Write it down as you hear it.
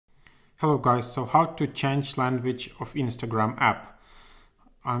Hello guys, so how to change language of Instagram app.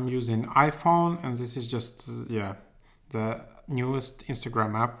 I'm using iPhone and this is just the newest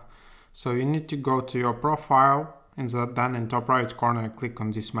Instagram app. So you need to go to your profile and then in top right corner click on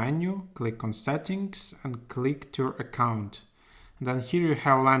this menu, click on settings and click to your account. And then here you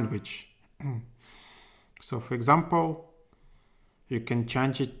have language. So for example, you can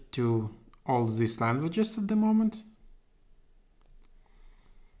change it to all these languages at the moment.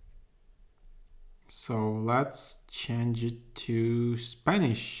 So let's change it to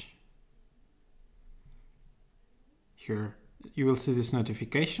Spanish. Here you will see this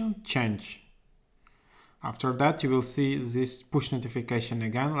notification, change. After that you will see this push notification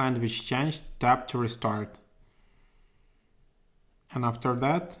again, language changed, tap to restart. And after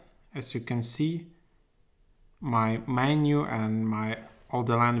that, as you can see, my menu and all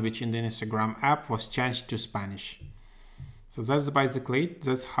the language in the Instagram app was changed to Spanish. So that's basically it.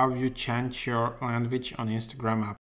 That's how you change your language on Instagram app.